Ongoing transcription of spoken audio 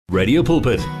Radio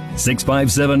Pulpit,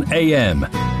 657 AM.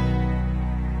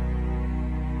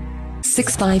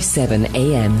 657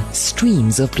 AM,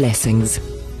 Streams of Blessings.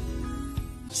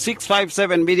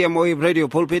 657 Medium Wave Radio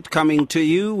Pulpit coming to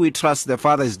you. We trust the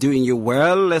Father is doing you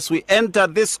well. As we enter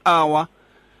this hour,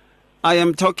 I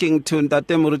am talking to Ntate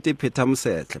Muruti Peter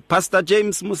Musetle. Pastor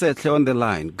James Musetle on the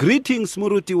line. Greetings,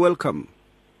 Muruti. Welcome.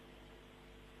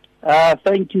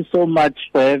 Thank you so much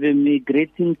for having me.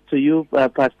 Greetings to you,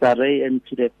 Pastor Ray, and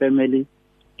to the family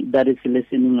that is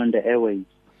listening on the airwaves.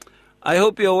 I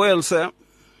hope you're well, sir.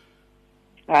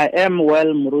 I am well,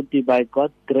 Muruti. By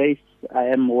God's grace, I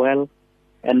am well,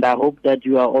 and I hope that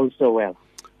you are also well.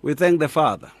 We thank the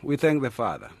Father. We thank the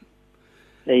Father.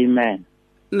 Amen.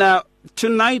 Now,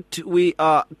 tonight we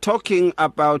are talking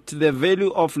about the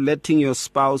value of letting your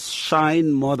spouse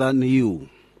shine more than you.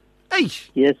 Hey.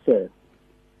 Yes, sir.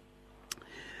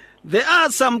 There are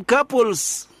some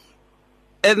couples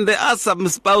and there are some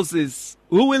spouses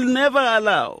who will never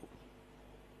allow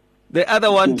the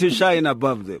other one to shine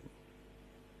above them.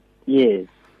 Yes.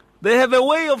 They have a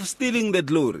way of stealing the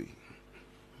glory.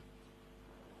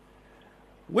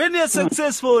 When they're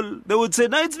successful, they would say,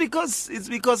 no, it's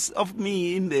because of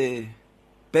me in the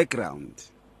background.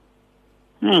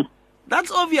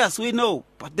 That's obvious, we know,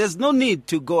 but there's no need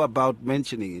to go about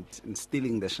mentioning it and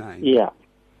stealing the shine. Yeah.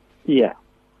 Yeah.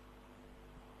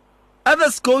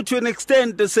 Others go to an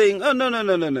extent to saying, oh,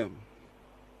 no.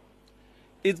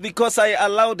 It's because I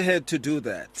allowed her to do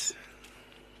that.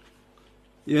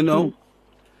 You know?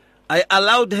 I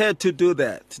allowed her to do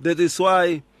that. That is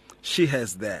why she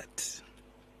has that.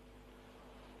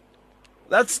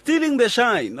 That's stealing the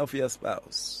shine of your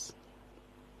spouse.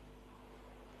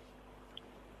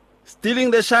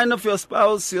 Stealing the shine of your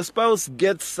spouse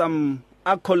gets some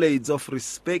accolades of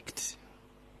respect,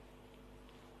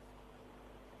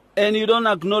 and you don't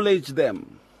acknowledge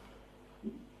them.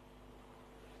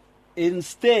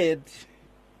 Instead,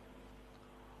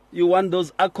 you want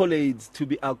those accolades to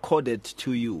be accorded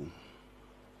to you.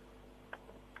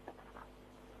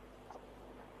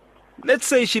 Let's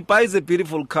say she buys a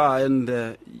beautiful car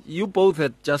and you both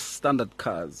had just standard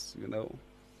cars, you know.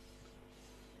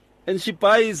 And she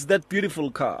buys that beautiful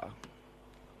car.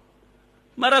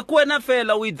 Mara kuwena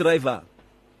fela we driver.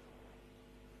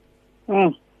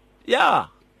 Yeah.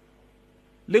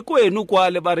 Le kwenu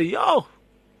kwale bari yo.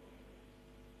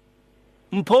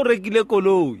 Mpho rekile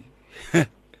koloi.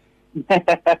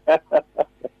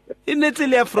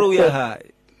 Inetsile afro ya hai.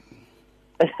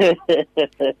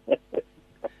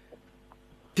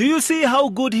 Do you see how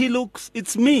good he looks?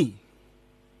 It's me.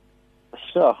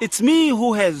 Sure. It's me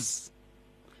who has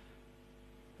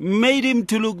made him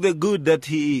to look the good that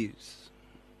he is.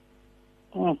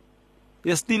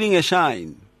 You're stealing a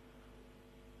shine.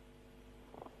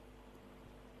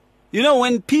 You know,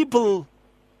 when people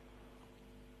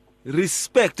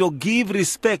respect or give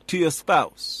respect to your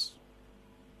spouse,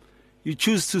 you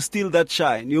choose to steal that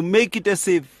shine. You make it as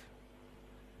if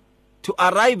to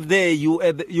arrive there, you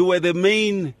were the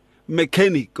main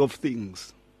mechanic of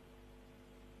things.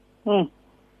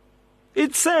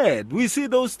 It's sad. We see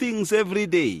those things every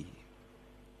day.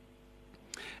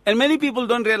 And many people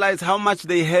don't realize how much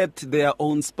they hurt their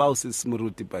own spouses,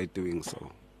 Muruti, by doing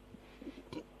so.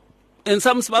 And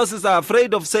some spouses are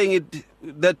afraid of saying it,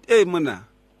 that, hey, mona,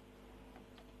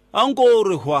 anko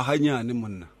re hwa hanyane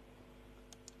mona.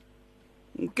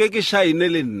 Nkeke shine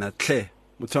le nna tle,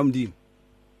 motshamdimo.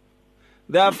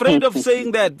 They're afraid of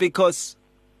saying that because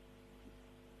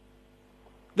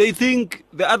they think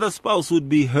the other spouse would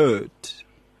be hurt.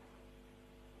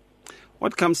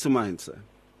 What comes to mind, sir?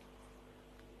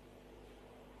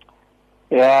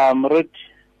 Yeah, Mrut.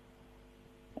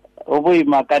 Oboy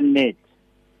makannet.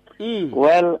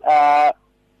 Well,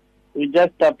 we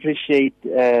just appreciate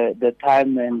the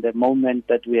time and the moment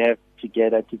that we have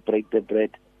together to break the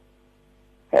bread.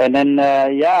 And then,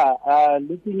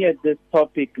 looking at this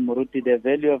topic, Muruti, the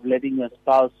value of letting your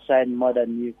spouse shine more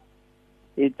than you,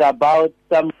 it's about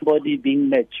somebody being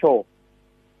mature.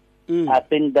 I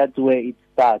think that's where it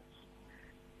starts.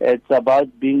 It's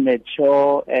about being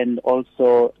mature and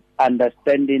also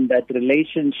understanding that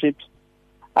relationships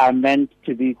are meant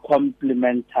to be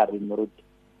complementary, Muruti.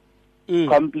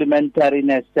 Complementary in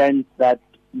a sense that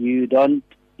you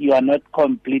are not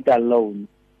complete alone.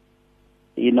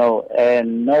 You know,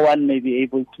 and no one may be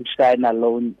able to shine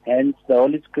alone. Hence, the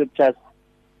Holy Scriptures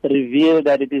reveal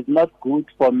that it is not good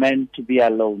for men to be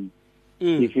alone.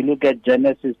 If you look at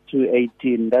Genesis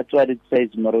 2:18, that's what it says,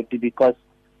 Maruti, because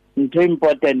it's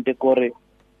important,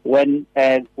 when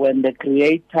the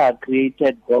Creator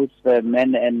created both a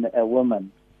man and a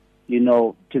woman, you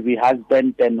know, to be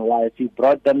husband and wife, He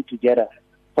brought them together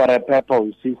for a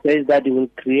purpose. He says that he will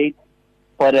create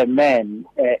for a man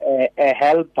a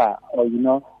helper,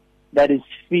 or that is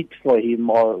fit for him,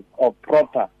 or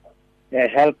proper, a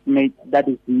helpmate that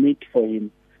is meet for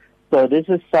him. So this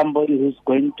is somebody who's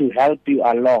going to help you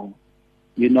along.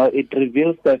 It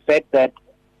reveals the fact that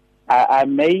I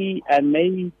may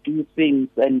do things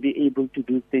and be able to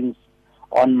do things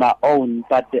on my own,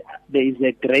 but there is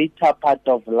a greater part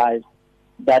of life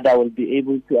that I will be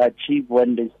able to achieve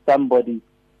when there's somebody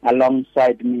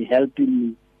alongside me helping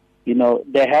me.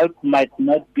 The help might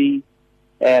not be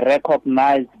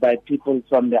recognized by people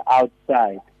from the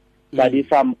outside, but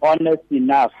if I'm honest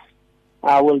enough,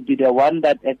 I will be the one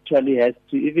that actually has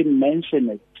to even mention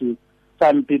it to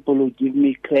some people who give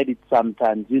me credit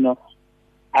sometimes.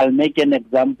 I'll make an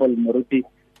example, Muruti.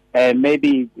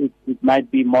 Maybe it might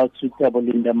be more suitable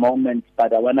in the moment,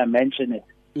 but I want to mention it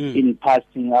in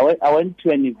passing. I went to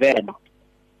an event,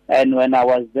 and when I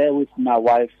was there with my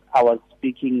wife, I was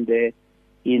speaking there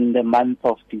in the month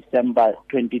of December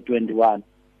 2021.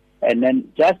 And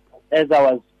then just as I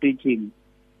was speaking,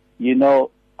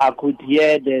 I could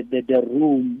hear the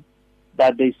room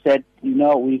that they said,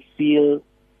 we feel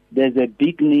there's a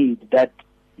big need that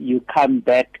you come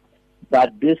back,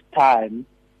 but this time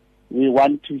we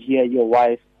want to hear your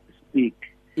wife speak,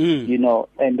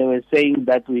 and they were saying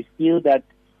that we feel that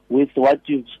with what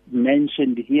you've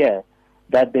mentioned here,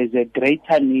 that there's a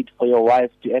greater need for your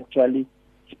wife to actually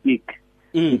speak,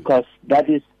 because that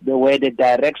is the way the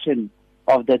direction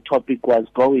of the topic was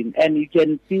going. And you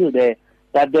can feel there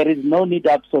that there is no need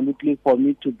absolutely for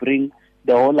me to bring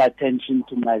the whole attention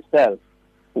to myself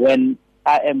when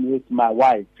I am with my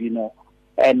wife,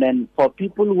 And then for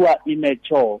people who are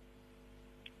immature,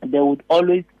 they would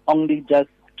always only just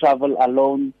travel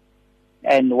alone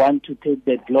and want to take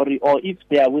the glory. Or if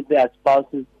they are with their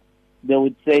spouses, they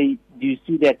would say, do you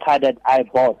see the car that I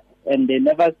bought? And they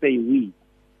never say we.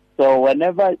 So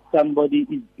whenever somebody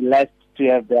is blessed to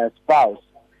have their spouse,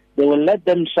 they will let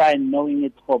them shine, knowing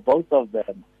it's for both of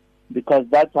them, because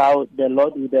that's how the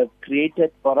Lord would have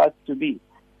created for us to be.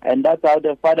 And that's how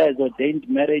the Father has ordained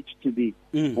marriage to be.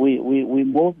 We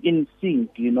move in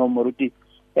sync, Muruti.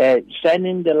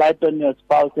 Shining the light on your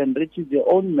spouse enriches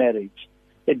your own marriage.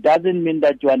 It doesn't mean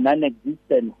that you are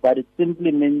non-existent, but it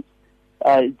simply means,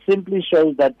 it simply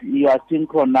shows that you are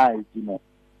synchronized,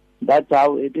 That's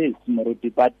how it is,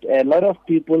 Muruti. But a lot of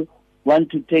people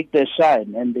want to take the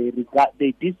shine, and they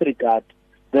disregard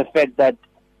the fact that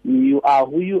you are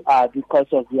who you are because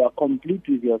of you are complete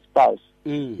with your spouse.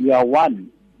 You are one,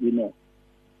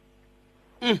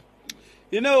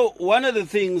 One of the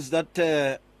things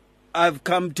that I've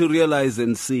come to realize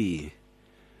and see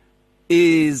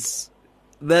is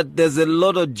that there's a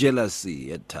lot of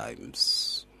jealousy at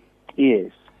times.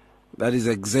 Yes. That is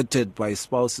exerted by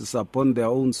spouses upon their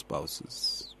own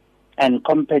spouses. And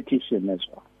competition as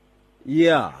well.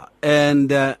 Yeah, and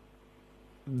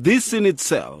this in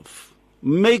itself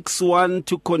makes one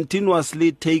to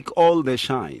continuously take all the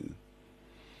shine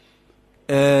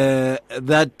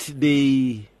that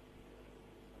they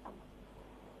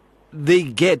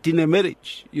get in a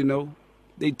marriage,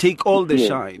 They take all the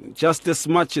shine, just as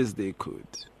much as they could.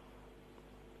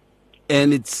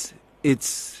 And it's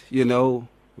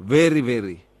very,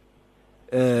 very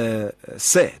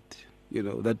sad,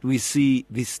 that we see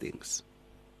these things.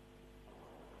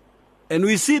 And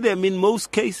we see them in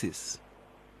most cases.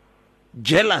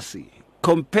 Jealousy,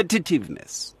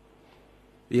 competitiveness,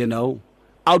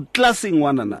 outclassing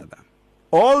one another.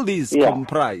 All these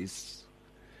comprise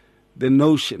the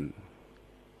notion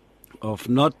of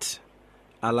not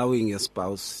allowing your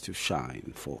spouse to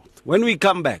shine forth. When we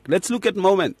come back, let's look at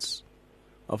moments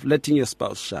of letting your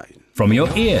spouse shine. From your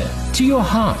ear to your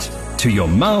heart to your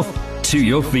mouth to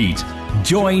your feet.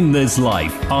 Join this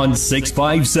life on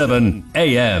 657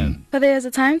 AM. For there is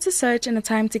a time to search and a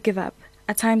time to give up,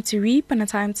 a time to reap and a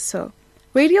time to sow.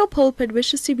 Radio Pulpit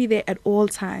wishes to be there at all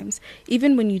times,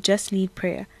 even when you just need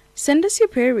prayer. Send us your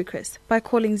prayer request by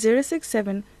calling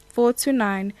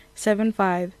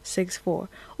 067-429-7564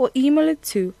 or email it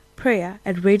to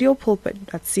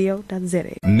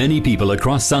prayer@radiopulpit.co.za. Many people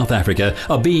across South Africa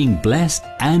are being blessed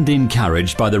and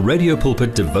encouraged by the Radio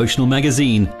Pulpit devotional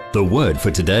magazine, The Word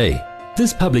for Today.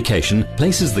 This publication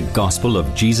places the gospel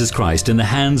of Jesus Christ in the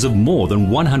hands of more than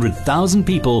 100,000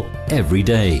 people every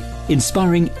day,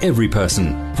 inspiring every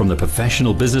person, from the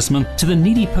professional businessman to the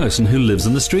needy person who lives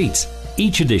on the streets.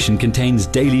 Each edition contains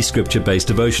daily scripture-based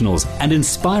devotionals and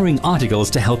inspiring articles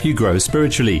to help you grow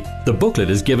spiritually. The booklet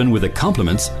is given with the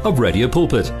compliments of Radio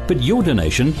Pulpit, but your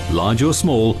donation, large or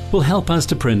small, will help us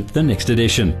to print the next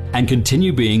edition and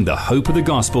continue being the hope of the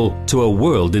gospel to a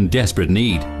world in desperate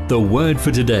need. The Word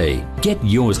for Today. Get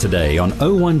yours today on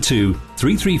 012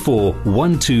 334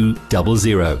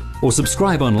 1200 or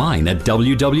subscribe online at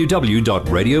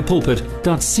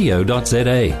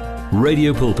www.radiopulpit.co.za.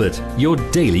 Radio Pulpit, your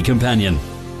daily companion.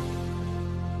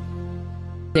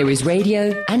 There is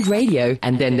radio,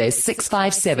 and then there's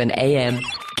 657 AM.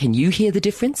 Can you hear the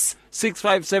difference?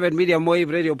 657 Medium Wave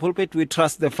Radio Pulpit. We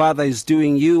trust the Father is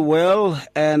doing you well.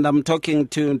 And I'm talking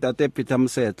to Ntate Peter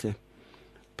Musetle,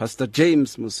 Pastor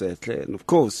James Musetle. And of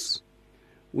course,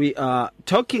 we are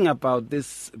talking about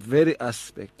this very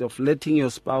aspect of letting your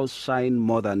spouse shine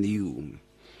more than you.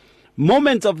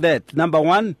 Moments of that. Number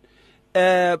one,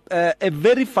 a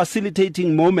very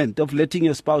facilitating moment of letting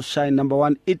your spouse shine. Number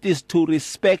one, it is to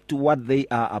respect what they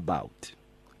are about.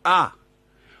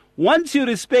 Once you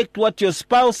respect what your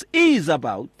spouse is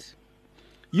about,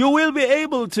 you will be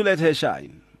able to let her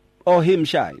shine or him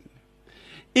shine.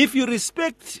 If you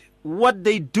respect what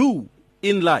they do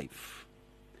in life,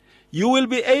 you will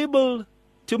be able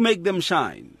to make them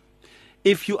shine.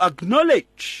 If you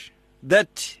acknowledge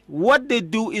that what they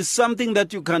do is something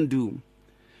that you can do,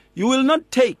 you will not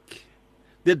take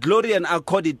the glory and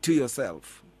accord it to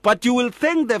yourself, but you will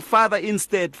thank the Father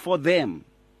instead for them.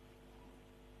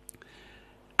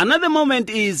 Another moment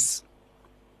is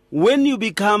when you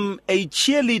become a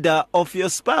cheerleader of your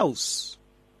spouse.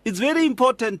 It's very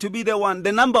important to be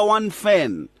the number one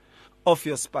fan of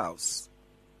your spouse.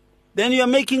 Then you are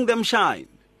making them shine.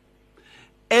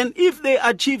 And if they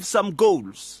achieve some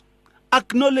goals,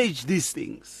 acknowledge these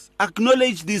things,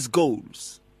 acknowledge these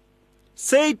goals.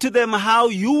 Say to them how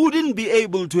you wouldn't be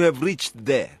able to have reached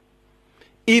there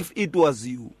if it was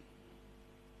you.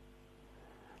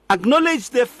 Acknowledge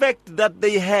the fact that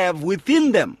they have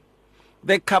within them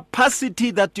the capacity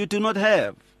that you do not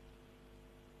have.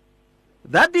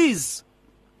 That is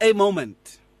a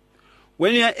moment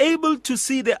when you are able to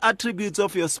see the attributes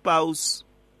of your spouse,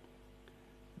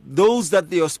 those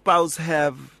that your spouse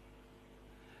have,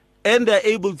 and they are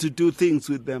able to do things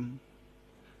with them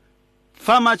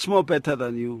far much more better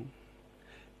than you.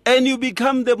 And you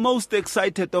become the most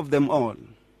excited of them all.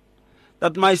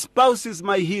 That my spouse is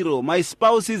my hero. My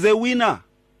spouse is a winner.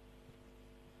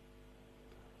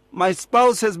 My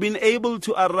spouse has been able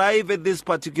to arrive at this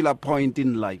particular point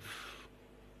in life.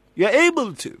 You're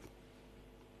able to.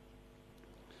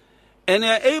 And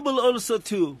you're able also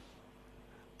to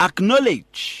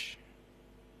acknowledge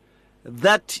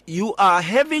that you are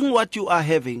having what you are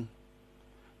having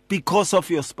because of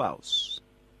your spouse.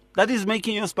 That is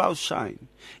making your spouse shine.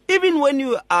 Even when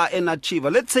you are an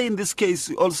achiever, let's say in this case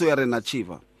you also are an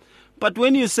achiever. But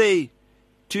when you say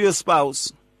to your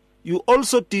spouse, you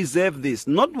also deserve this,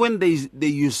 not when they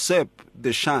usurp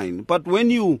the shine, but when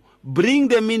you bring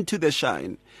them into the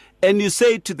shine and you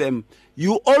say to them,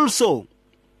 you also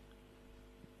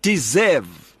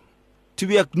deserve to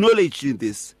be acknowledged in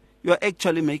this, you are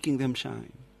actually making them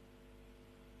shine.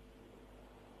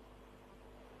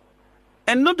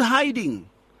 And not hiding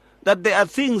that there are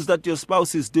things that your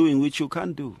spouse is doing which you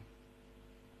can't do.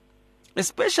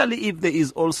 Especially if there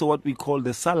is also what we call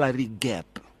the salary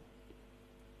gap.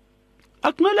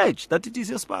 Acknowledge that it is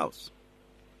your spouse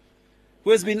who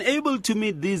has been able to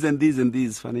meet these and these and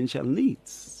these financial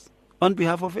needs on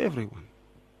behalf of everyone.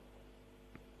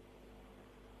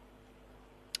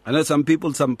 I know some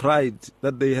people, some pride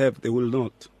that they have, they will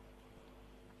not.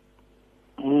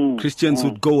 Christians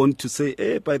would go on to say,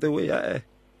 hey, by the way,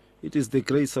 it is the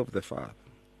grace of the Father.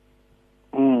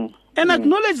 And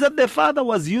acknowledge that the Father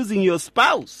was using your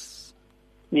spouse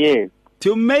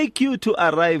to make you to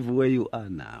arrive where you are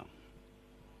now.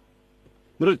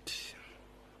 Muruti.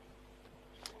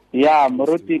 Yeah,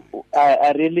 Muruti,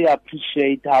 I really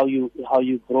appreciate how you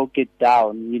broke it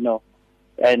down,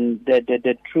 and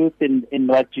the truth in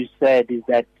what you said is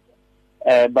that,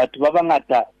 but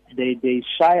Babangata, they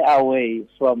shy away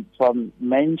from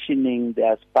mentioning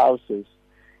their spouses,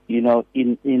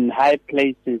 in high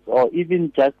places or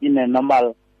even just in a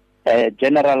normal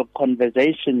general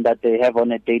conversation that they have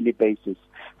on a daily basis.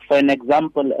 For an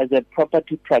example, as a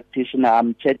property practitioner,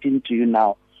 I'm chatting to you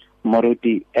now,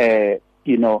 Moruti,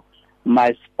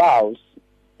 my spouse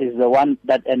is the one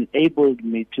that enabled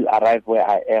me to arrive where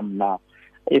I am now.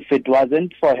 If it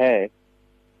wasn't for her,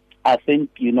 I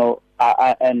think,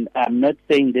 and I'm not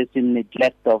saying this in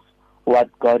neglect of what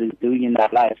God is doing in our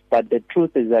life, but the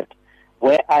truth is that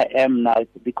where I am now is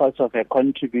because of her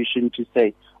contribution to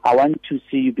say, I want to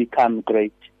see you become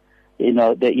great.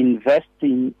 the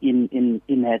investing in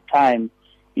her time,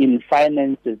 in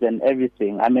finances and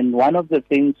everything. I mean, one of the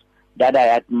things that I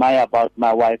admire about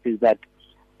my wife is that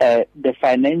the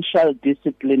financial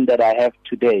discipline that I have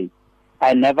today,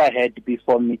 I never had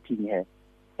before meeting her.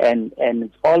 And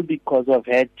it's all because of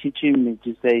her teaching me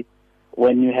to say,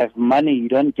 when you have money, you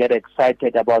don't get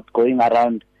excited about going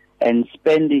around and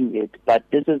spending it, but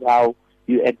this is how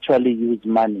you actually use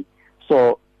money.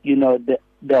 So,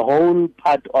 the whole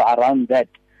part around that,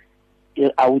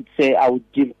 I would say I would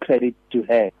give credit to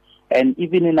her. And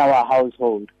even in our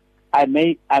household, I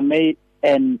may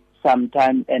earn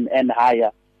sometime and earn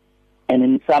higher, and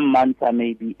in some months I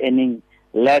may be earning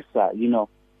lesser,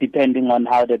 depending on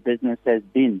how the business has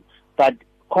been. But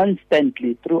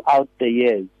constantly throughout the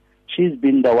years, she's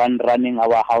been the one running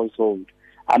our household.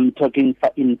 I'm talking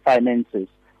in finances,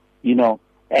 and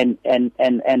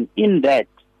in that,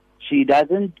 she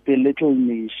doesn't belittle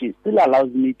me. She still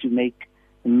allows me to make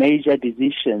major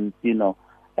decisions, And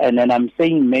then I'm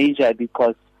saying major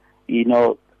because,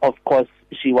 of course,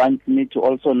 she wants me to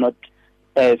also not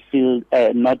feel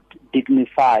not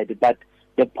dignified. But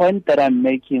the point that I'm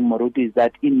making, Moruti, is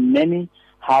that in many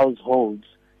households,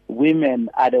 women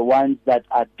are the ones that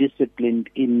are disciplined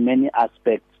in many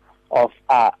aspects of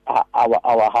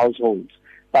our households.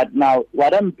 But now,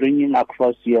 what I'm bringing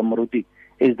across here, Moruti,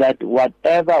 is that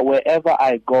wherever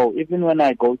I go, even when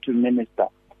I go to minister,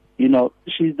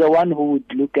 she's the one who would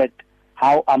look at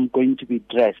how I'm going to be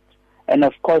dressed. And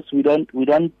of course, we don't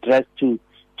dress to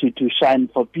shine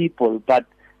for people. But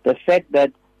the fact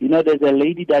that, there's a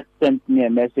lady that sent me a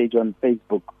message on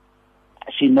Facebook.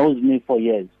 She knows me for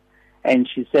years. And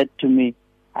she said to me,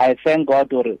 I thank God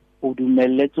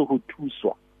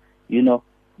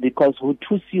because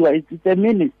Hutusiwa is a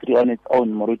ministry on its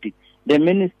own, Moruti. The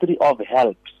ministry of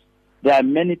helps. There are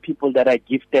many people that are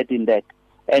gifted in that.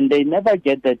 And they never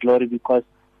get the glory because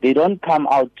they don't come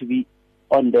out to be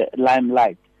on the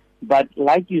limelight. But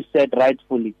like you said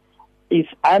rightfully, if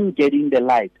I'm getting the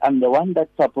light, I'm the one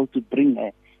that's supposed to bring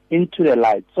her into the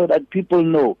light so that people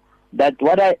know that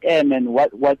what I am and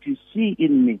what you see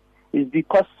in me is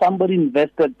because somebody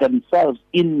invested themselves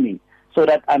in me so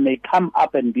that I may come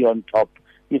up and be on top.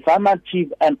 If I'm an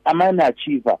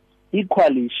achiever,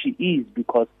 equally she is,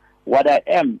 because what I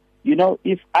am,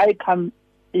 if I come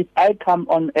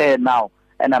on air now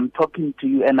and I'm talking to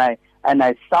you and I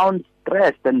sound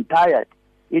stressed and tired,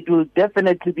 it will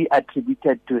definitely be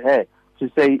attributed to her to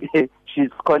say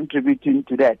she's contributing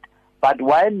to that. But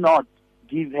why not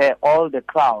give her all the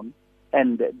crown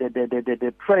and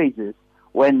the praises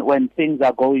when things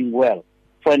are going well?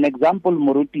 For an example,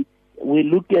 Moruti, we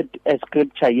look at a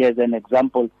scripture here as an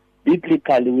example.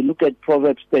 Biblically, we look at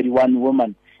Proverbs 31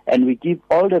 woman and we give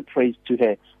all the praise to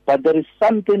her. But there is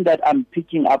something that I'm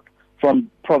picking up from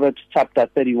Proverbs chapter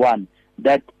 31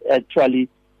 that actually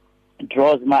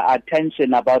draws my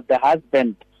attention about the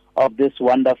husband of this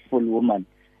wonderful woman.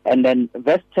 And then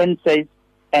verse 10 says,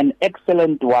 an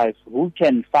excellent wife who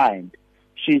can find?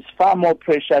 She's far more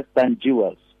precious than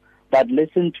jewels. But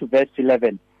listen to verse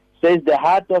 11. Says the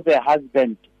heart of a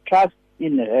husband trusts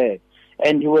in her,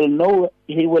 and he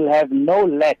will have no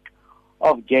lack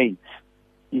of gain.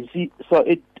 You see, so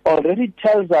it already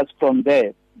tells us from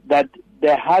there that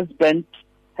the husband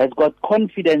has got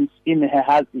confidence in his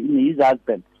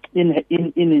husband, in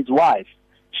his wife.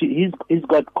 He's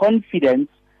got confidence,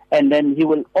 and then he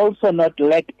will also not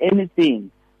lack anything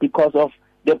because of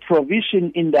the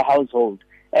provision in the household.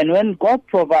 And when God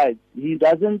provides, he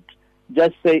doesn't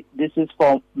just say, this is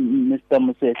for Mr.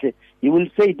 Mosese. He will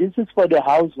say, this is for the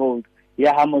household,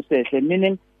 Yaha Mosese,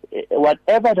 meaning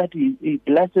whatever that he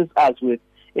blesses us with,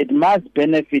 it must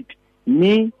benefit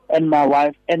me and my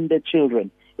wife and the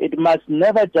children. It must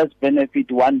never just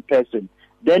benefit one person.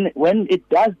 Then when it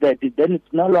does that, then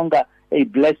it's no longer a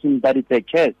blessing, but it's a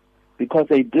curse,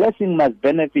 because a blessing must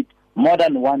benefit more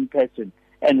than one person.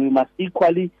 And we must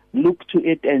equally look to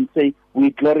it and say, we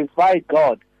glorify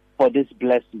God for this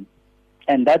blessing.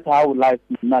 And that's how life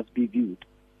must be viewed.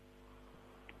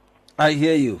 I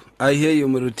hear you,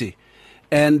 Moruti.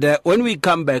 And when we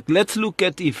come back, let's look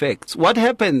at effects. What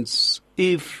happens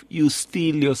if you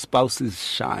steal your spouse's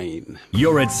shine?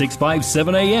 You're at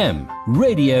 657 AM,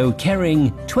 radio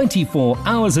carrying 24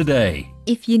 hours a day.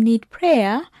 If you need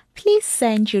prayer, please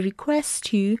send your request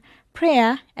to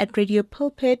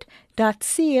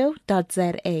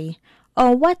prayer@radiopulpit.co.za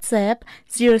or WhatsApp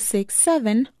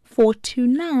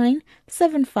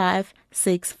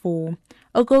 067-429-7564,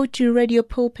 or go to Radio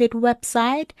Pulpit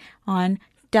website on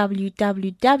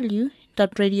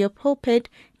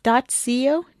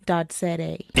www.radiopulpit.co.za.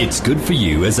 It's good for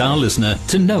you as our listener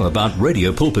to know about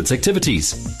Radio Pulpit's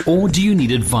activities. Or do you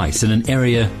need advice in an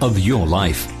area of your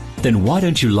life? Then why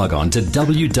don't you log on to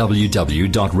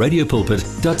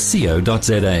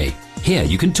www.radiopulpit.co.za. Here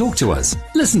you can talk to us,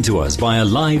 listen to us via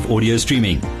live audio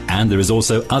streaming, and there is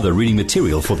also other reading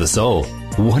material for the soul.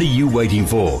 What are you waiting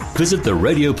for? Visit the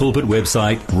Radio Pulpit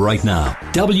website right now,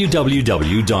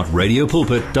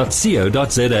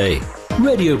 www.radiopulpit.co.za.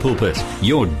 Radio Pulpit,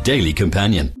 your daily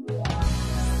companion.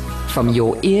 From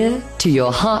your ear to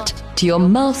your heart to your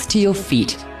mouth to your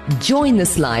feet, join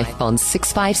this life on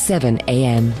 657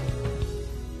 AM.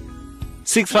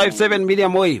 657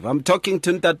 medium wave. I'm talking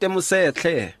to Ntate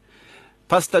Mosehle,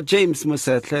 Pastor James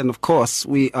Mosehle, and of course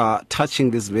we are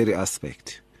touching this very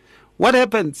aspect. What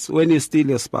happens when you steal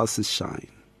your spouse's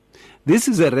shine? This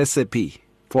is a recipe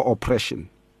for oppression.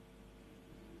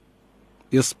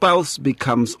 Your spouse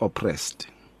becomes oppressed.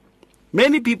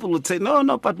 Many people would say, no,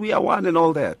 but we are one and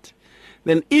all that.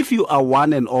 Then if you are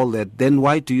one and all that, then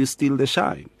why do you steal the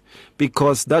shine?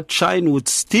 Because that shine would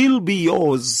still be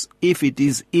yours if it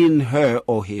is in her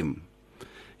or him.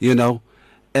 You know,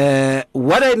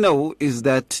 what I know is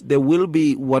that there will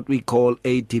be what we call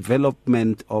a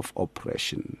development of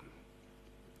oppression.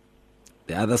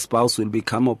 The other spouse will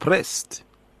become oppressed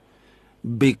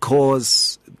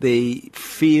because they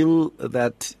feel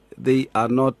that they are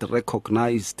not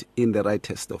recognized in the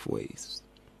rightest of ways.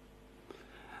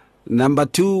 Number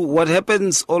two, what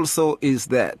happens also is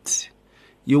that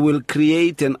you will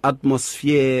create an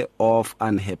atmosphere of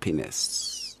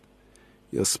unhappiness.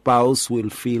 Your spouse will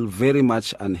feel very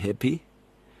much unhappy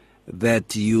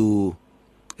that you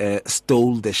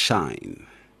stole the shine.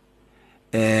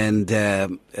 And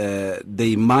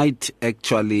they might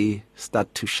actually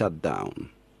start to shut down.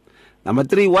 Number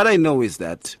three, what I know is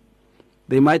that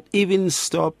they might even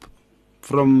stop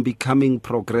from becoming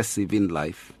progressive in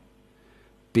life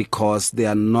because they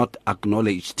are not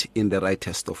acknowledged in the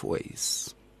rightest of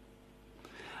ways.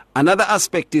 Another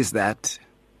aspect is that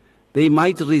they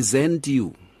might resent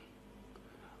you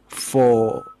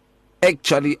for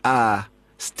actually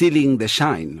stealing the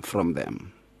shine from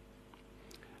them.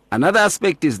 Another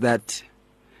aspect is that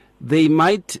they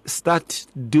might start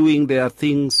doing their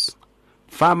things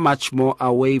far much more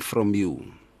away from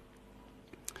you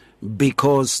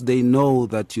because they know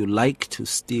that you like to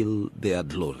steal their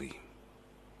glory.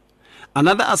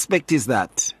 Another aspect is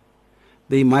that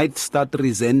they might start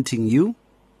resenting you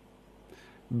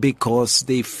because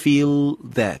they feel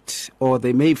that, or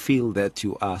they may feel that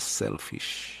you are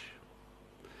selfish.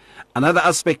 Another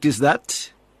aspect is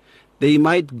that they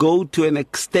might go to an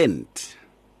extent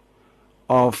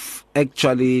of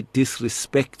actually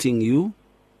disrespecting you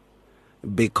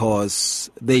because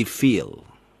they feel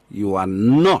you are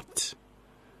not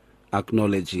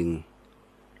acknowledging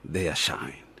their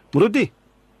shine. Muruti?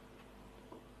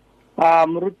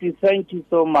 Muruti, thank you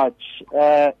so much.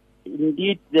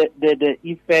 Indeed, the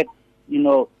effect,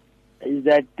 is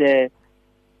that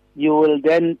you will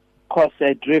then cause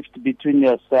a drift between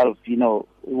yourself.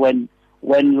 When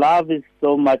love is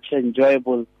so much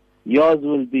enjoyable, yours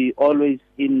will be always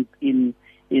in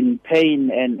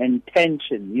pain and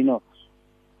tension,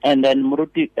 And then,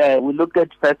 Muruti, we look at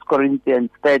 1 Corinthians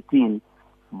 13,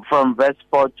 from verse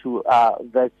 4 to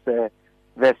verse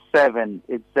 7.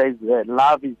 It says,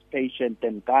 love is patient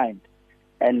and kind,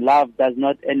 and love does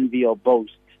not envy or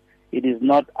boast. It is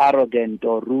not arrogant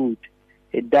or rude.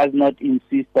 It does not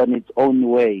insist on its own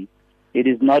way. It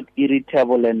is not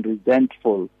irritable and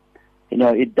resentful.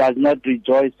 It does not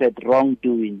rejoice at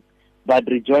wrongdoing, but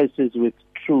rejoices with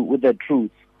the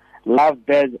truth. Love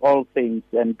bears all things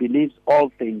and believes all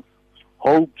things,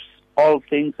 hopes all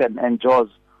things and endures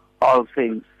all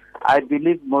things. I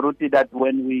believe, Muruti, that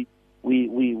when we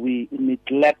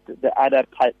neglect the other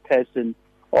person,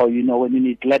 or when you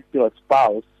neglect your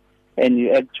spouse and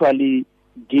you actually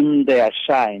dim their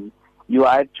shine, you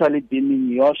are actually dimming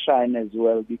your shine as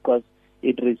well, because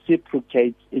it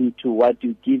reciprocates into what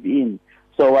you give in.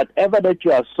 So whatever that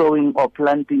you are sowing or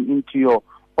planting into your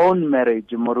own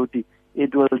marriage, Muruti,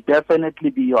 it will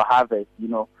definitely be your harvest.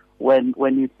 When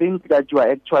you think that you are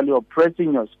actually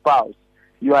oppressing your spouse,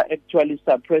 you are actually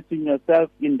suppressing yourself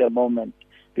in the moment,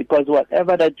 because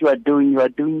whatever that you are doing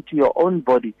to your own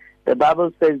body. The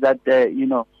Bible says that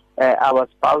our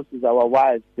spouses, our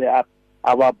wives, they are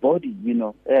our body.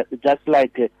 Just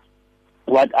like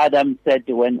what Adam said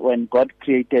when God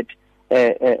created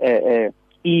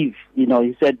Eve.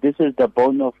 He said, "This is the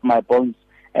bone of my bones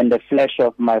and the flesh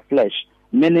of my flesh,"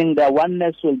 meaning the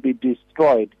oneness will be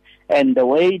destroyed. And the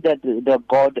way that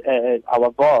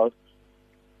our God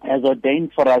has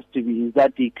ordained for us to be is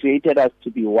that He created us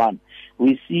to be one.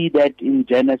 We see that in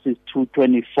Genesis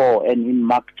 2:24 and in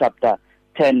Mark chapter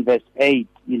 10 verse 8,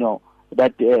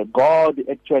 that God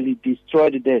actually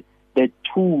destroyed the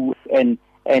two and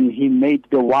he made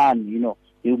the one,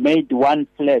 he made one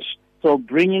flesh. So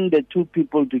bringing the two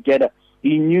people together,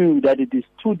 he knew that it is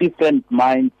two different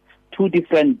minds, two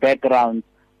different backgrounds,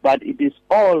 but it is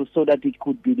all so that it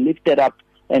could be lifted up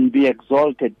and be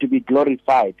exalted, to be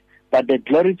glorified. But the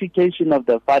glorification of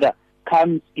the Father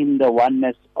comes in the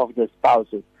oneness of the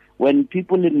spouses. When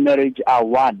people in marriage are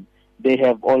one, they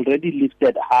have already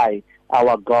lifted high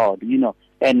our God,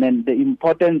 And then the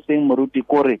important thing, Moruti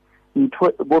Kore,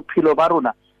 bophelo ba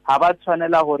rona ha ba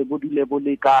tshwanela hore bo dule bo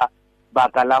le ka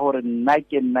baka la hore nna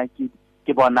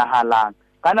ke bonahalang.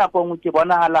 Ka nako nngwe ke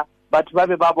bonahala batho ba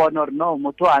be ba bona hore no,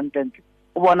 motho a ntle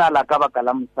o bonahala ka baka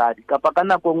la mosadi, kapa ka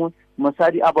nako nngwe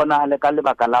mosadi a bonahale ka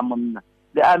lebaka la monna.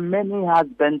 There are many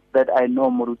husbands that I know,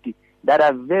 Moruti, that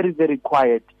are very, very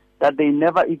quiet, that they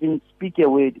never even speak a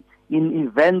word in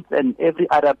events and every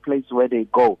other place where they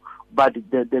go. But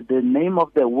the name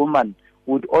of the woman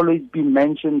would always be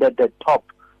mentioned at the top,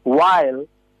 while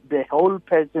the whole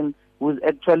person who's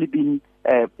actually been,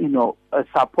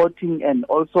 supporting and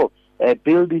also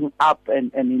building up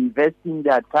and investing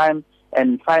their time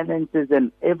and finances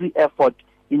and every effort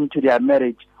into their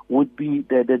marriage would be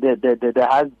the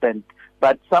husband.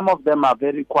 But some of them are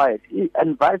very quiet,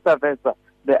 and vice versa.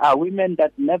 There are women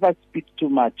that never speak too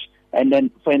much. And then,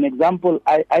 for an example,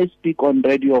 I speak on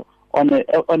radio on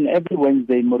every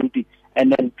Wednesday, Moruti,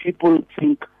 and then people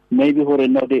think maybe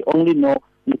they only know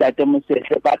that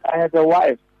but I have a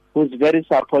wife who's very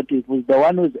supportive, who's the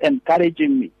one who's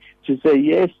encouraging me to say,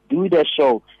 yes, do the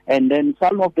show. And then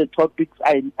some of the topics,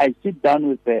 I sit down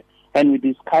with her and we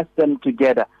discuss them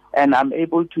together, and I'm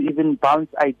able to even bounce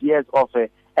ideas off her.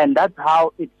 And that's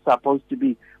how it's supposed to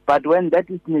be. But when that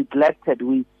is neglected,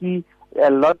 we see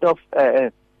a lot of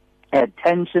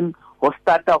tension. There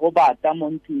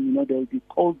will be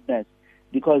coldness,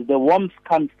 because the warmth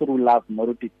comes through love,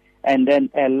 Moruti. And then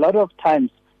a lot of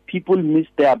times people miss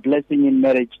their blessing in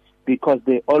marriage because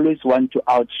they always want to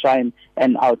outshine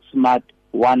and outsmart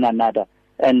one another.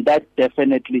 And that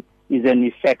definitely is an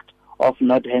effect of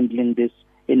not handling this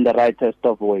in the rightest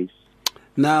of ways.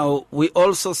 Now, we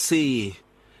also see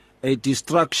a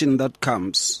distraction that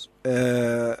comes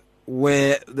where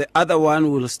the other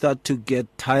one will start to get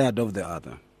tired of the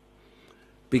other.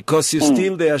 Because you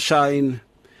steal their shine,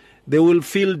 they will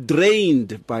feel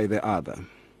drained by the other.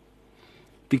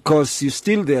 Because you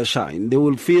steal their shine, they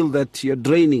will feel that you're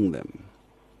draining them.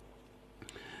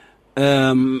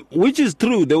 Which is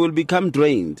true, they will become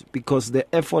drained because the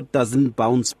effort doesn't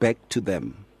bounce back to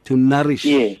them, to nourish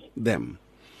them.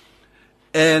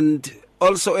 And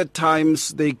also at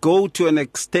times they go to an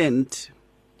extent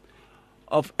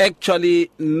of actually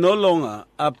no longer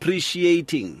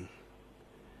appreciating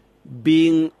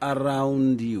being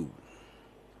around you.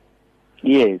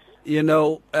 Yes.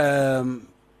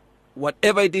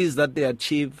 Whatever it is that they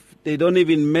achieve, they don't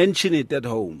even mention it at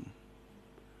home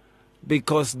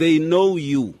because they know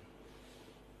you.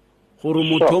 Hore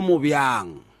motho mo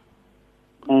byang.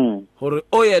 Hore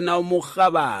o yena mo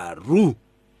khabaru.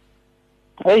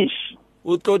 Eish.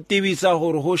 O tlo tibisa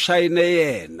hore ho shine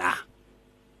yena.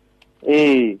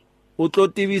 O tlo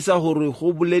tibisa hore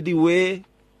ho bolediwe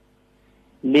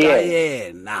le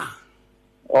yena.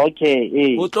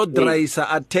 Okay. O tlo draisa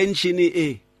attention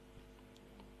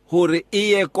hore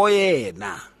iye ko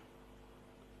yena.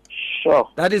 Sure.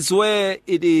 That is where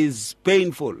it is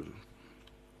painful.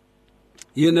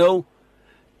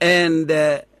 And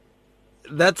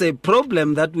that's a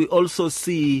problem that we also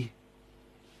see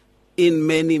in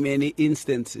many, many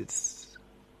instances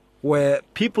where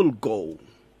people go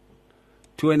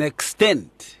to an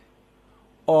extent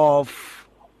of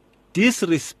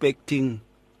disrespecting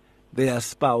their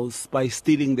spouse by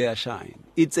stealing their shine.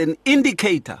 It's an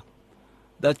indicator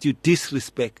that you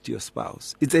disrespect your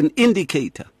spouse. It's an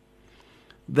indicator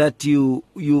that you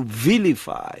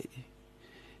vilify,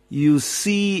 you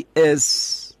see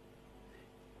as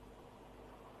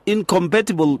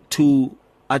incompatible to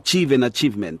achieve an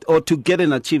achievement or to get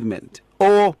an achievement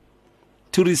or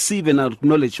to receive an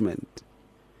acknowledgement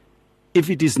if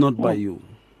it is not by you.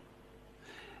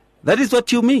 That is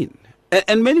what you mean.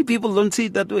 And many people don't see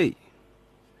it that way.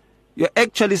 You're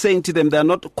actually saying to them they are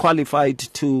not qualified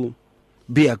to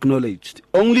be acknowledged.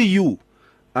 Only you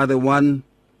are the one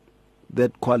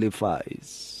that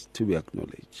qualifies to be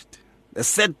acknowledged. The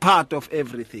sad part of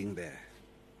everything there.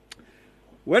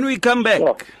 When we come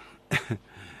back,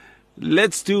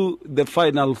 let's do the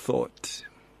final thought.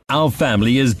 Our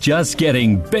family is just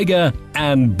getting bigger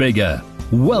and bigger.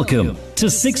 Welcome to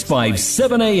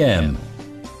 657 AM.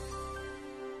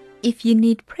 If you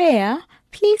need prayer,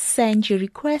 please send your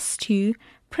request to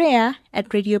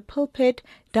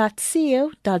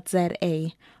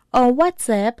prayer@radiopulpit.co.za or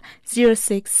WhatsApp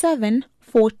 067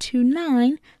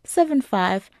 429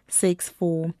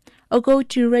 7564 or go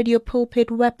to Radio Pulpit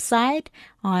website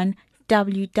on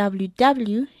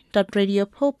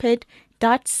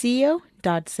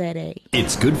www.radiopulpit.co.za.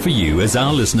 It's good for you as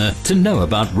our listener to know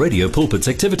about Radio Pulpit's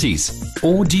activities.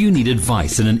 Or do you need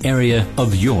advice in an area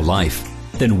of your life?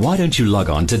 Then why don't you log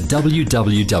on to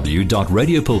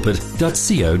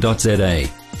www.radiopulpit.co.za.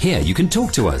 Here you can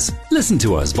talk to us, listen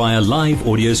to us via live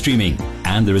audio streaming,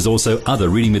 and there is also other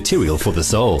reading material for the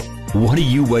soul. What are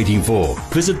you waiting for?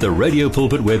 Visit the Radio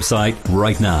Pulpit website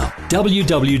right now,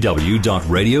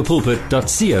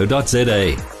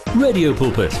 www.radiopulpit.co.za. Radio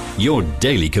Pulpit, your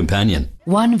daily companion.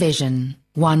 One vision,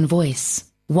 one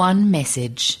voice, one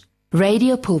message.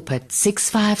 Radio Pulpit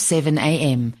 657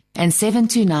 AM and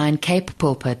 729 Cape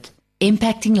Pulpit,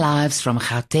 impacting lives from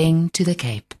Gauteng to the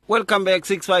Cape. Welcome back,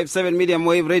 657 Medium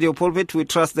Wave Radio Pulpit. We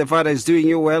trust the Father is doing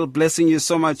you well, blessing you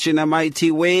so much in a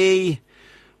mighty way.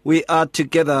 We are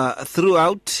together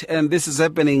throughout, and this is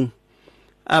happening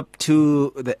up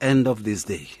to the end of this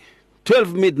day,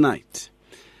 12 midnight.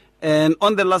 And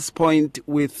on the last point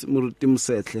with Muruti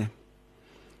Musetle,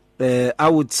 I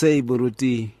would say,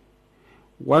 Muruti,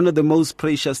 one of the most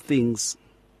precious things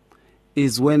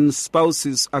is when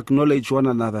spouses acknowledge one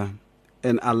another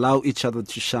and allow each other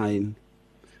to shine.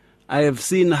 I have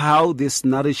seen how this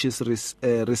nourishes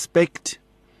respect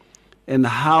and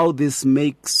how this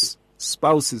makes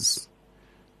spouses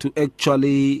to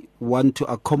actually want to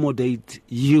accommodate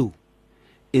you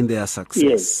in their success.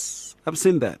 Yes. I've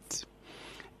seen that.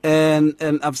 And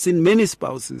I've seen many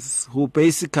spouses who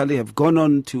basically have gone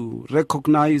on to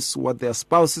recognize what their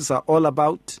spouses are all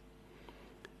about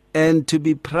and to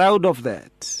be proud of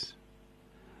that,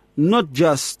 not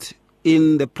just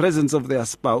in the presence of their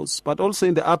spouse, but also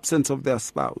in the absence of their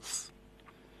spouse.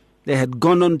 They had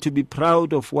gone on to be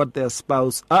proud of what their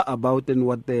spouse are about and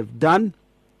what they have done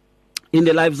in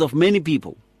the lives of many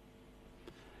people.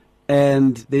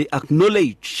 And they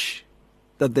acknowledge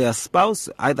that their spouse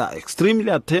either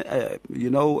extremely,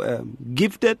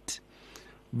 gifted,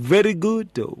 very good,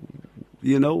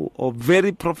 or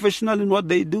very professional in what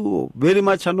they do, or very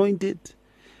much anointed.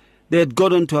 They had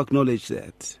gone on to acknowledge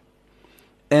that.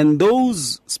 And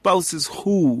those spouses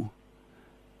who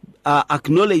are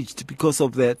acknowledged because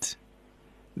of that,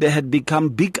 they had become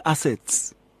big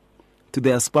assets to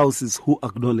their spouses who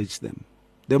acknowledge them.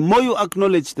 The more you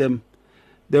acknowledge them,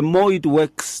 the more it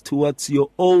works towards your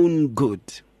own good.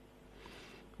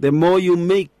 The more you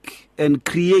make and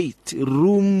create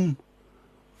room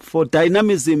for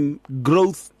dynamism,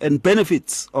 growth, and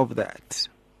benefits of that.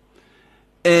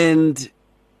 And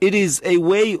it is a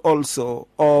way also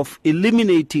of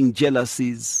eliminating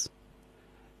jealousies,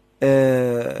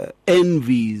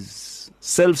 envies,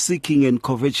 self-seeking, and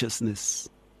covetousness.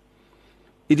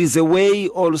 It is a way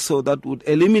also that would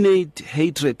eliminate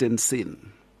hatred and sin.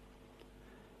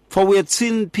 For we had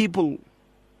seen people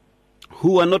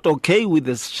who are not okay with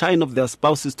the shine of their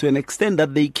spouses to an extent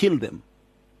that they kill them.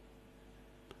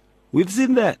 We've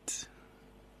seen that.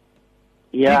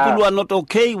 Yeah. People who are not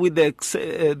okay with the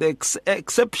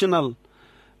exceptional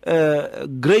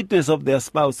greatness of their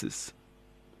spouses.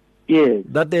 Yes.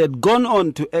 That they had gone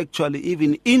on to actually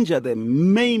even injure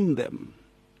them, maim them,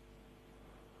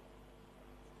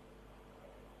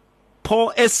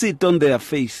 pour acid on their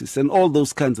faces and all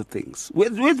those kinds of things.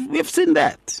 We've seen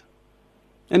that.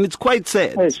 And it's quite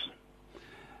sad.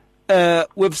 Yes.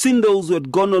 We've seen those who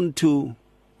had gone on to,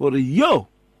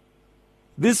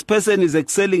 this person is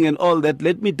excelling and all that,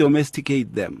 let me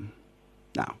domesticate them.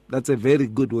 Now, that's a very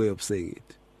good way of saying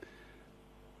it.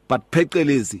 But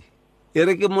pekelezi,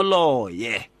 erekemolo,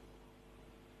 yeah.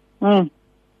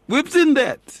 We've seen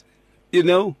that,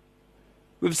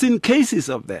 We've seen cases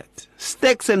of that.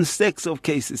 Stacks and stacks of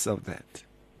cases of that.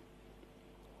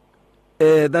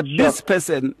 That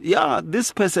sure.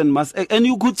 This person must, and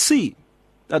you could see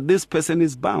that this person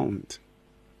is bound.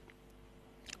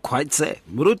 Quite sad.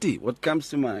 Muruti, what comes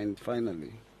to mind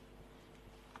finally?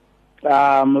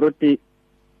 Muruti,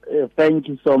 thank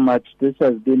you so much. This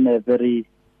has been a very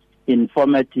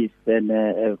informative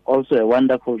and also a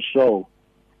wonderful show.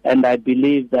 And I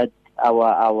believe that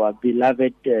our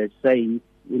beloved saints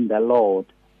in the Lord,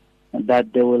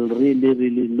 that they will really,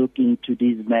 really look into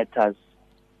these matters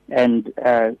and,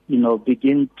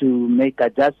 begin to make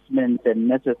adjustments and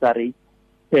necessary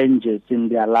changes in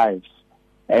their lives.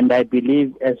 And I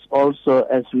believe as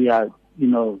we are,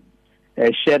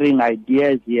 sharing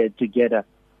ideas here together,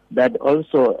 that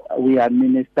also we are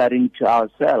ministering to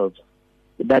ourselves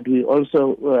that we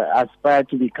also aspire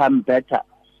to become better.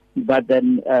 But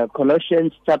then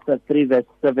Colossians chapter 3 verse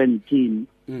 17,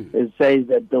 it says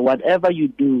that whatever you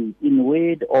do in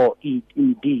word or in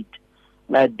deed,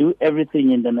 do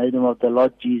everything in the name of the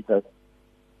Lord Jesus,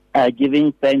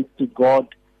 giving thanks to God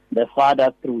the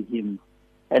Father through him.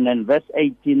 And then verse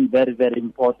 18, very, very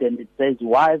important, it says,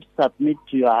 wives, submit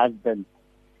to your husbands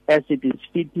as it is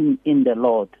fitting in the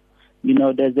Lord. You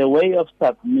know, there's a way of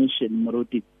submission,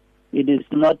 Muruti. It is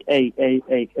not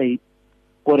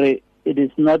it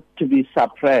is not to be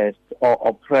suppressed or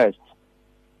oppressed,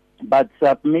 but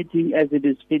submitting as it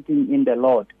is fitting in the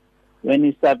Lord. When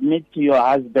you submit to your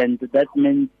husband, that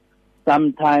means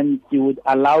sometimes you would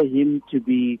allow him to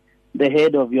be the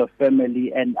head of your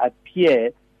family and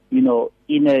appear, you know,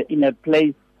 in a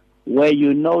place where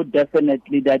you know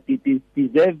definitely that it is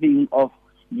deserving of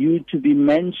you to be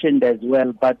mentioned as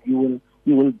well, but you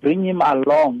will bring him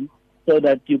along so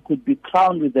that you could be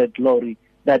crowned with the glory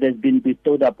that has been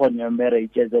bestowed upon your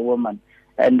marriage as a woman.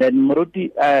 And then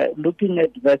Muruti, looking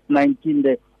at verse 19,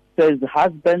 there says,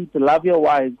 husbands, love your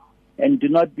wives and do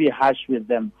not be harsh with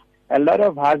them. A lot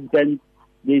of husbands,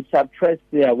 they suppress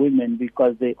their women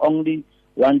because they only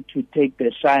want to take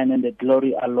the shine and the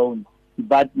glory alone.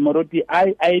 But Muruti,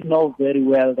 I know very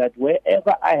well that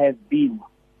wherever I have been,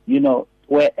 you know,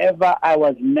 wherever I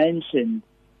was mentioned,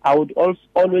 I would also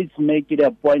always make it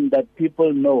a point that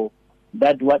people know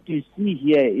that what you see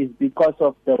here is because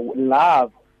of the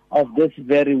love of this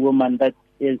very woman that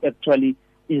is actually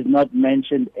is not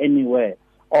mentioned anywhere.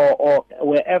 Or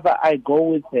wherever I go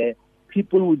with her,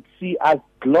 people would see us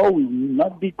glowing,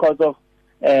 not because of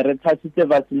but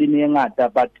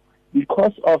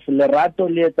because of lerato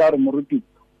leeta or muruti.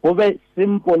 Over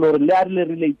simple or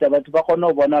relatable, but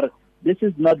this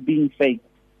is not being fake.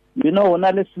 You know, when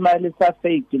I smile is a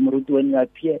fake when you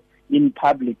appear in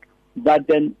public. But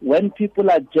then when people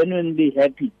are genuinely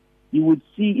happy, you would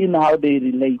see in how they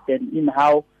relate and in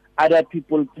how other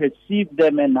people perceive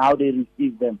them and how they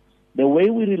receive them. The way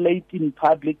we relate in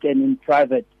public and in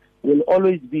private will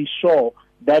always be sure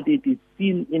that it is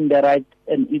seen in the right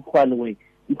and equal way.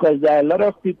 Because there are a lot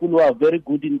of people who are very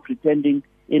good in pretending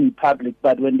in public,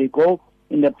 but when they go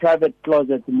in the private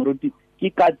closet,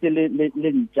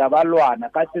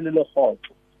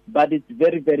 but it's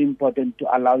very, very important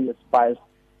to allow your spouse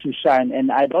to shine.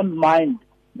 And I don't mind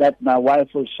that my wife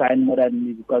will shine more than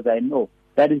me because I know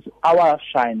that is our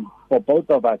shine for both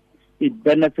of us. It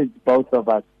benefits both of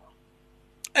us.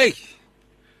 Hey,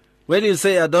 when you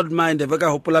say I don't mind,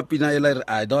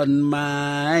 I don't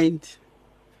mind.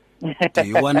 Do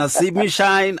you want to see me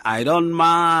shine? I don't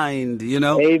mind, you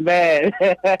know. Amen.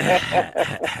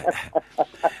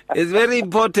 It's very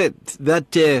important that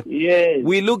yes.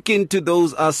 we look into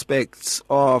those aspects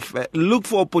of, look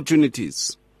for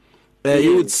opportunities.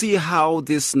 You would see how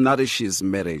this nourishes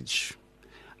marriage.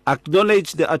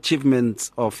 Acknowledge the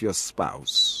achievements of your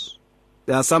spouse.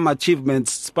 There are some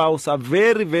achievements spouse are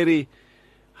very, very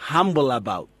humble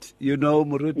about, you know,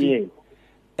 Muruti. Yes.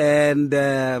 And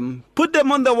put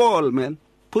them on the wall, man.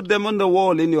 Put them on the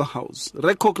wall in your house.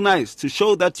 Recognize, to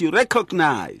show that you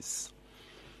recognize.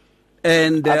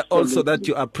 And also that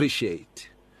you appreciate.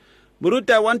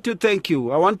 Muruti, I want to thank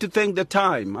you. I want to thank the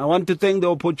time. I want to thank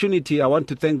the opportunity. I want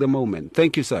to thank the moment.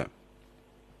 Thank you, sir.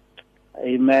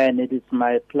 Amen. It is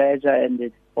my pleasure and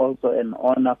it's also an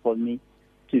honor for me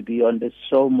to be on the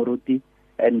show, Muruti,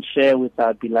 and share with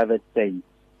our beloved saints.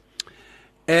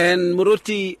 And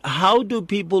Muruti, how do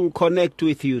people connect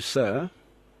with you, sir?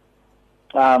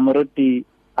 Muruti,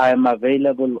 I am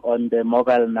available on the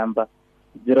mobile number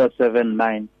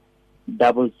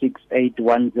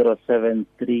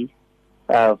 079-668-1073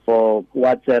 for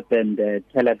WhatsApp and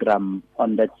Telegram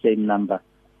on that same number.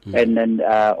 Mm-hmm. And then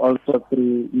also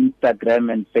through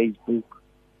Instagram and Facebook,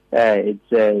 it's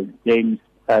James,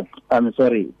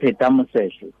 Peter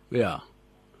Museshu. Yeah.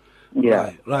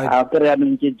 Yeah, right. After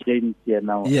I'm James here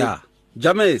now. Yeah,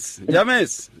 James. Thank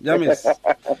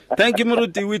you,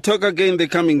 Muruti. We talk again the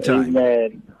coming time.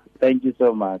 Amen. Thank you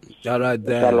so much. All right,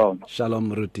 there. Shalom,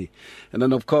 Muruti. And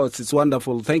then, of course, it's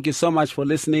wonderful. Thank you so much for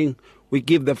listening. We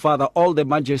give the Father all the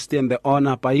majesty and the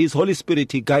honor. By His Holy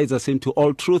Spirit, He guides us into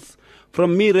all truth.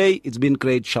 From me, Ray, it's been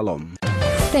great. Shalom.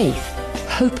 Faith,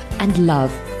 hope, and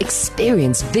love.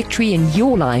 Experience victory in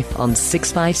your life on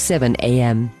 657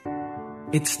 AM.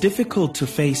 It's difficult to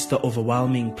face the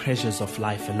overwhelming pressures of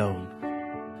life alone.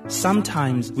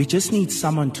 Sometimes we just need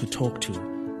someone to talk to,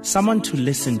 someone to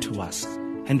listen to us.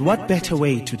 And what better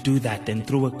way to do that than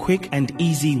through a quick and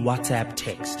easy WhatsApp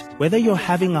text? Whether you're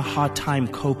having a hard time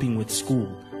coping with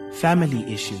school, family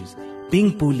issues,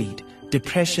 being bullied,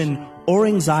 depression, or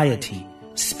anxiety,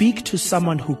 Speak to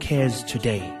someone who cares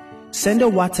today. Send a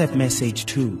WhatsApp message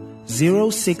to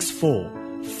 064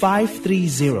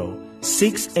 530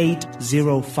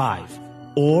 6805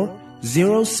 or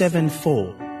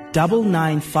 074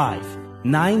 995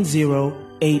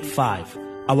 9085.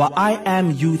 Our I Am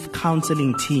Youth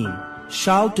Counseling team,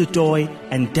 Charles Dudoy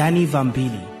and Danny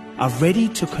Vambili, are ready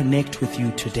to connect with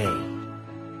you today.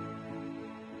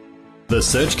 The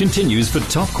search continues for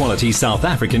top quality South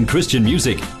African Christian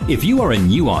music. If you are a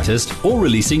new artist or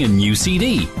releasing a new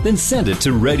CD, then send it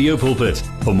to Radio Pulpit.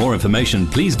 For more information,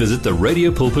 please visit the Radio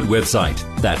Pulpit website.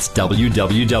 That's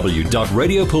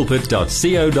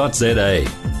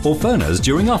www.radiopulpit.co.za. Or phone us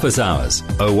during office hours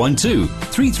 012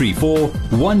 334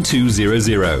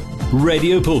 1200.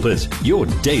 Radio Pulpit, your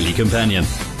daily companion.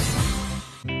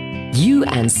 You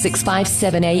and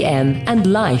 657 AM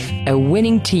and life, a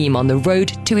winning team on the road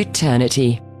to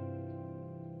eternity.